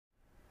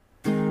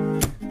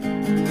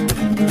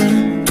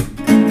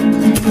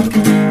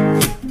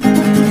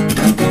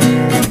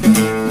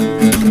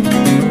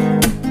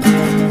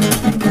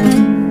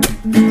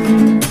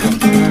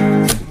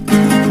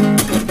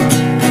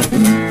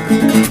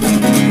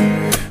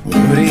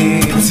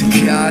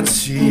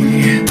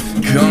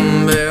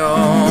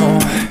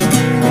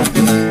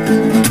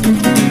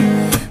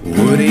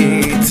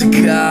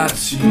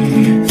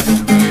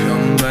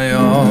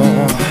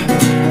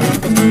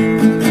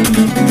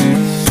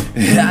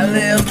I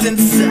lived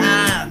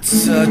inside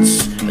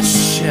such a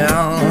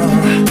shell,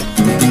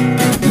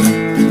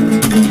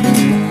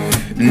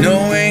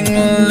 knowing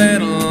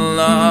little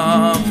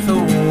of the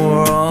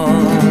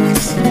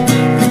world,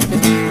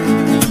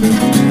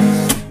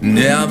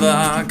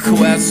 never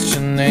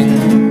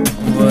questioning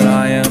what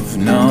I have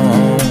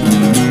known,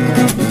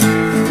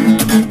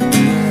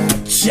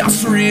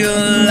 just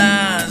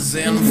realize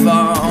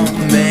information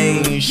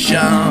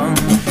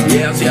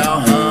is your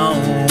home.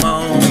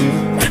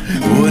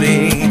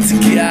 Woori to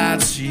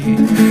gahchi,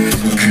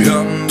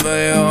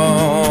 gunbeh.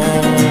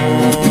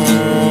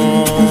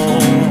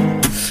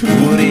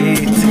 Woori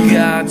to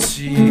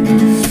gahchi,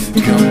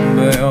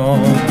 gunbeh.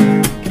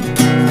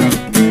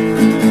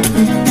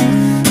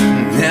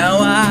 Now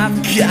I've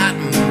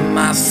gotten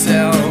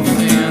myself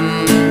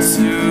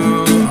into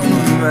a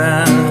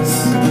mess,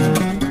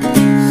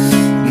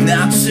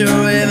 not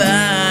sure if I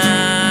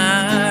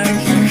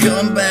can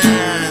come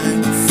back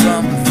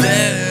from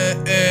there.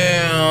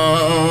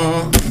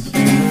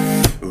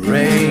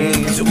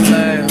 Raise your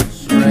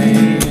glass,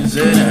 raise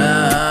it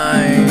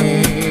high.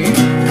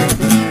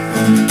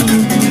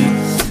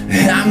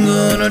 I'm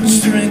gonna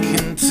drink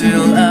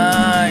until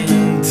I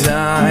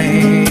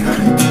die.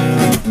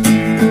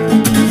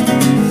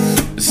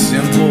 A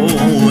simple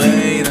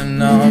way to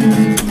numb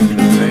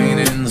the pain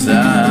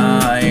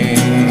inside.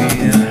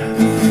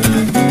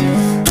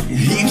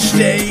 Each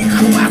day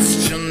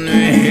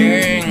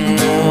questioning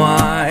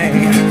why,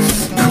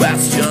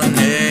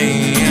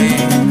 questioning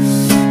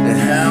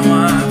how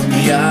I've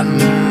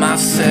gotten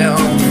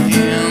myself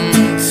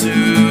into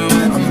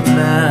a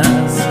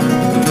mess,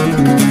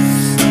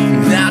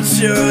 not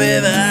sure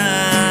if I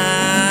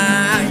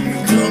can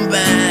come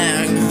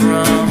back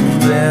from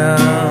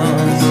this.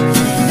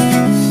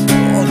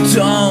 Oh,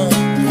 don't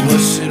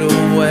push it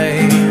away,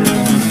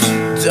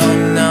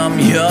 don't numb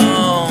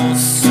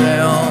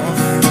yourself.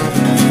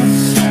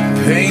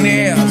 Pain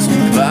is a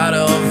part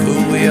of who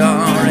we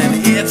are, and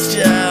it's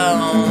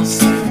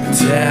just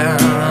death.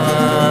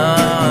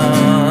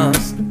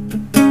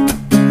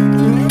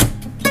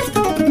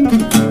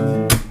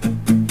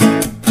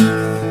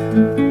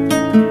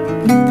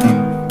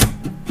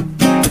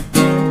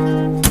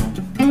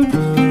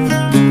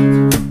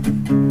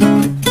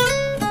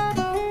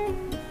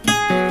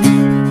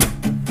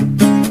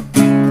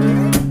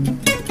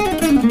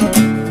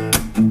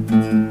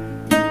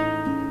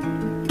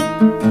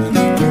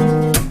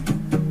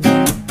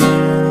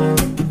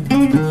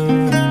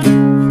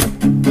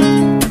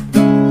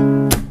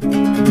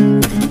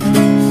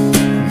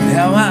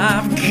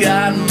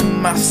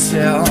 Gotten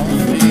myself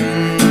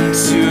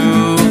into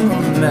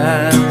a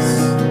mess,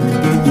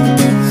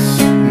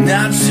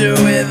 not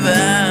sure if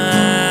I